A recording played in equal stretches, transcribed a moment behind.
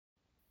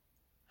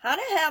How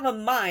to have a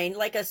mind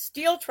like a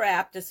steel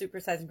trap to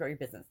supersize and grow your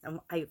business.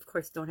 I, of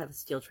course, don't have a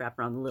steel trap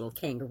around the little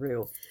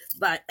kangaroo,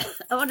 but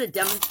I want to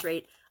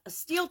demonstrate a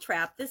steel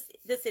trap. This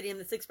idiom,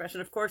 this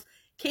expression, of course,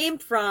 came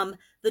from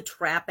the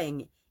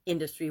trapping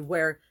industry,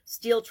 where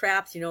steel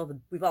traps,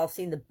 we've all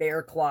seen the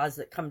bear claws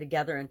that come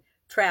together and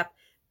trap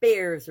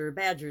bears or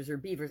badgers or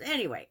beavers.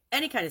 Anyway,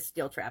 any kind of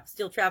steel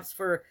traps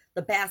for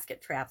the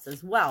basket traps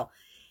as well.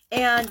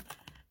 And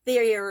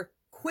they're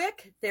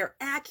quick, they're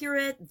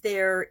accurate,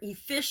 they're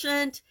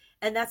efficient,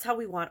 and that's how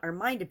we want our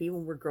mind to be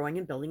when we're growing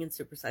and building and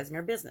supersizing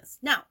our business.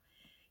 Now,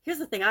 here's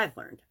the thing I've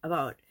learned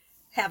about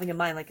having a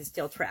mind like a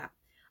steel trap.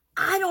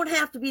 I don't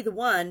have to be the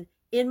one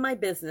in my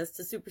business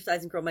to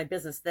supersize and grow my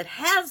business that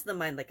has the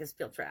mind like a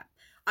steel trap.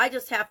 I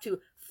just have to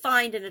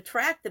find and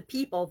attract the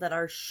people that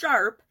are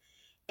sharp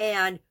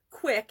and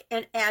quick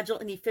and agile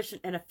and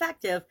efficient and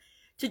effective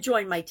to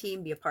join my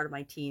team, be a part of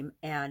my team,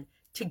 and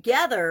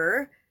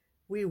together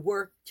we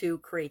work to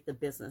create the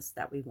business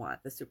that we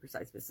want, the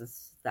supersized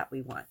business that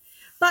we want.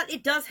 But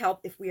it does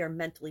help if we are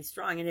mentally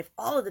strong. And if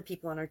all of the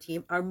people on our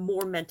team are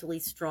more mentally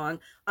strong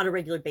on a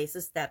regular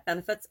basis, that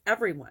benefits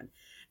everyone.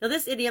 Now,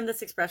 this idiom,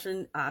 this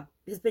expression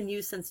has been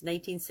used since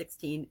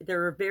 1916.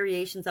 There are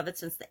variations of it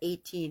since the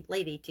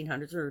late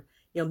 1800s, or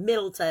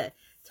middle to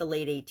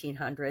late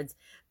 1800s.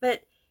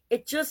 But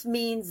it just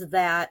means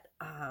that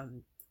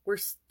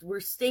we're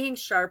staying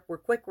sharp, we're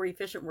quick, we're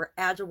efficient, we're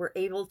agile, we're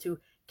able to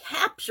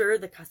capture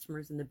the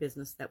customers in the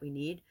business that we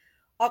need.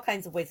 All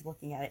kinds of ways of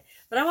looking at it.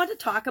 But I want to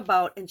talk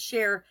about and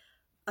share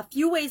a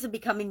few ways of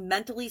becoming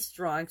mentally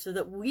strong so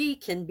that we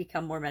can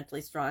become more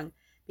mentally strong,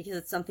 because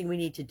it's something we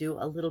need to do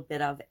a little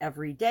bit of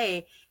every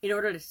day in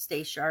order to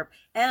stay sharp,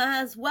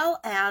 as well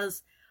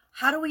as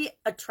how do we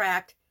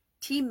attract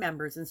team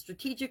members and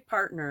strategic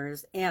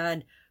partners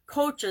and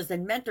coaches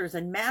and mentors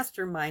and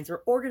masterminds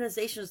or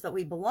organizations that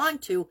we belong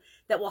to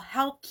that will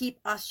help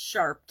keep us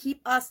sharp, keep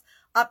us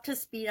up to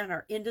speed on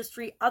our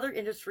industry, other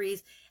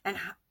industries, and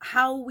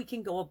how we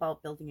can go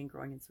about building and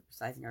growing and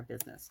supersizing our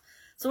business.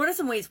 So what are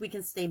some ways we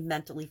can stay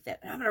mentally fit?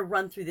 And I'm going to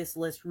run through this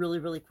list really,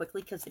 really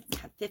quickly because it's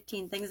got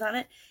 15 things on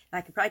it, and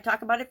I could probably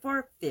talk about it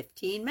for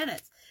 15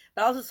 minutes.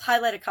 But I'll just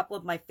highlight a couple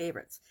of my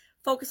favorites.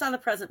 Focus on the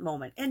present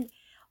moment. And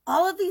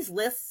all of these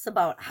lists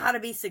about how to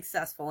be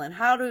successful and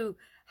how to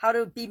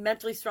be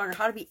mentally strong, or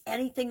how to be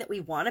anything that we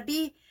want to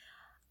be,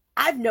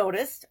 I've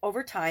noticed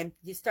over time,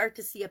 you start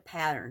to see a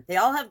pattern. They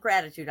all have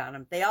gratitude on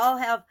them. They all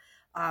have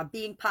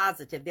being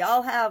positive. They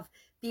all have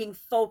being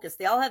focused.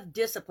 They all have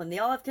discipline. They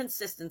all have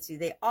consistency.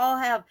 They all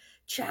have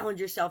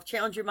challenge yourself,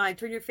 challenge your mind,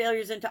 turn your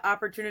failures into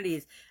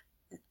opportunities.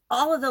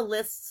 All of the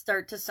lists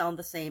start to sound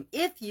the same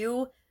if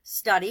you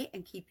study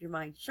and keep your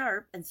mind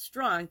sharp and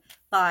strong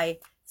by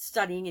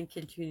studying and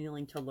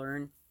continuing to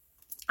learn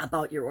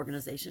about your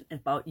organization,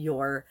 about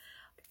your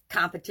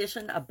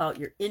competition, about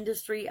your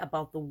industry,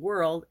 about the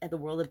world and the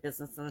world of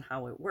business and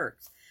how it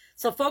works.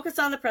 So focus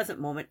on the present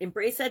moment,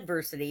 embrace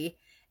adversity,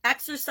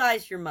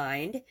 exercise your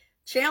mind,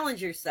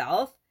 challenge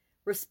yourself,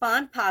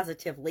 respond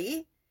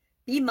positively,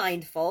 be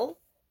mindful,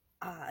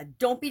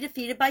 don't be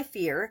defeated by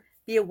fear,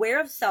 be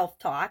aware of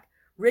self-talk,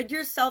 rid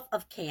yourself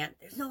of can't.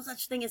 There's no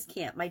such thing as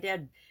can't. My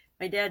dad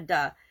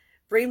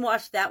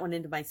brainwashed that one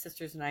into my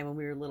sisters and I when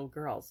we were little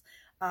girls.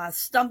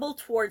 Stumble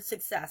towards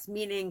success,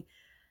 meaning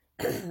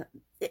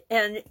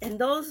and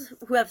those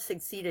who have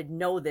succeeded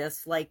know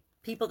this, like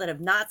people that have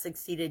not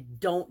succeeded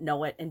don't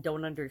know it and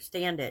don't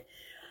understand it.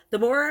 The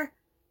more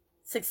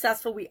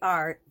successful we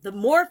are, the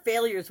more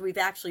failures we've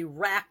actually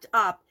racked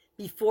up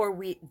before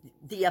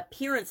the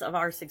appearance of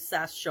our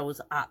success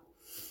shows up.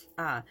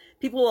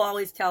 People will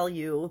always tell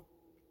you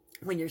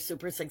when you're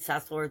super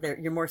successful or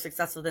you're more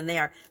successful than they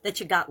are, that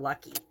you got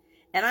lucky.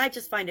 And I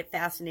just find it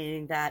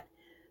fascinating that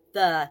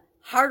the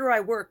harder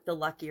I work, the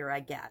luckier I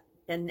get.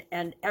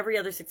 And every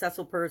other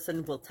successful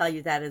person will tell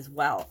you that as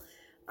well.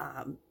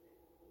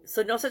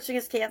 So no such thing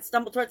as can't.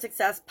 Stumble towards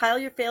success. Pile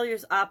your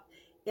failures up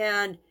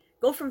and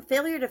go from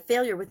failure to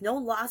failure with no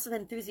loss of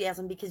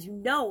enthusiasm, because you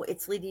know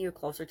it's leading you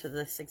closer to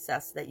the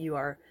success that you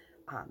are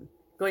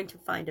going to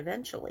find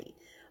eventually.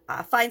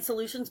 Find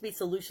solutions. Be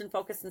solution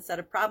focused instead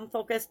of problem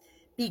focused.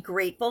 Be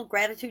grateful.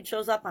 Gratitude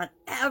shows up on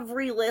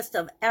every list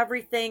of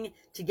everything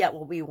to get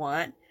what we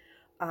want.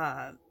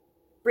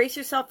 Brace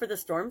yourself for the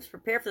storms,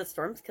 prepare for the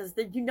storms, because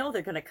you know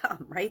they're going to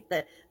come, right?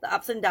 The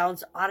ups and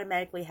downs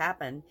automatically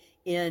happen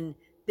in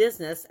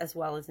business as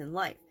well as in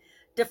life.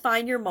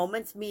 Define your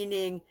moments,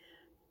 meaning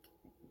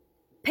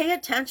pay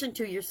attention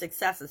to your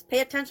successes.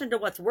 Pay attention to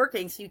what's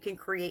working so you can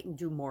create and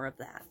do more of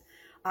that.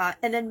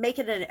 And then make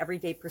it an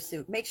everyday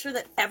pursuit. Make sure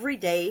that every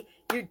day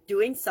you're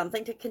doing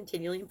something to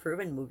continually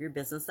improve and move your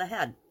business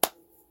ahead.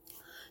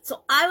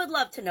 So I would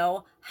love to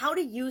know, how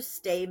do you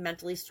stay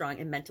mentally strong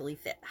and mentally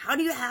fit? How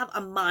do you have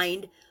a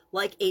mind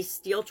like a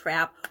steel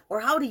trap?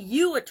 Or how do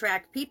you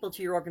attract people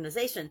to your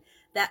organization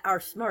that are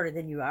smarter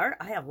than you are?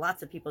 I have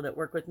lots of people that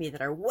work with me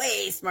that are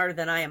way smarter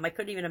than I am. I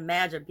couldn't even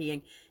imagine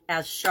being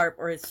as sharp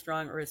or as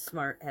strong or as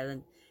smart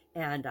and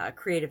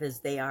creative as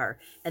they are.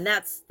 And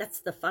that's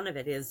the fun of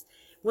it, is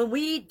when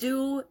we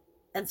do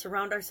and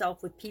surround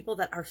ourselves with people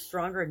that are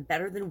stronger and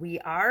better than we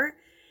are,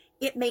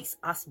 it makes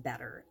us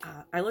better.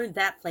 I learned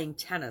that playing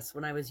tennis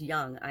when I was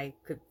young. I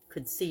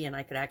could see and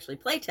I could actually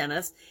play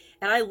tennis.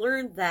 And I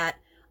learned that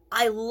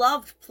I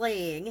loved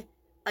playing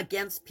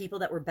against people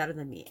that were better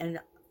than me. And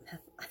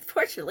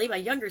unfortunately, my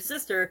younger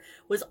sister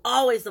was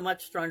always a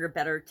much stronger,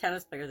 better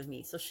tennis player than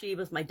me. So she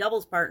was my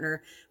doubles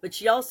partner, but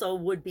she also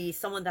would be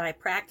someone that I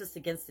practiced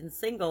against in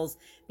singles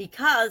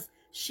because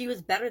she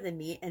was better than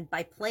me. And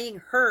by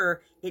playing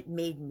her, it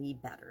made me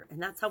better.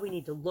 And that's how we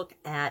need to look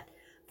at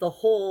the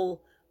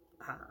whole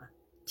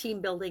team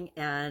building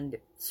and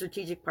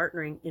strategic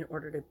partnering in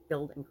order to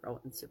build and grow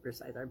and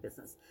supersize our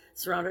business.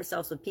 Surround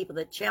ourselves with people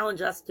that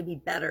challenge us to be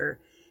better,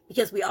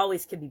 because we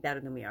always can be better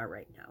than we are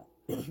right now.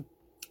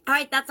 All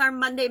right, that's our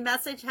Monday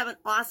message. Have an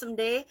awesome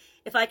day.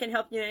 If I can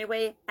help you in any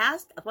way,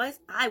 ask. Otherwise,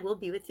 I will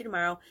be with you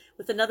tomorrow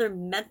with another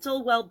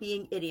mental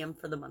well-being idiom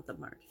for the month of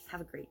March.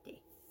 Have a great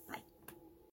day.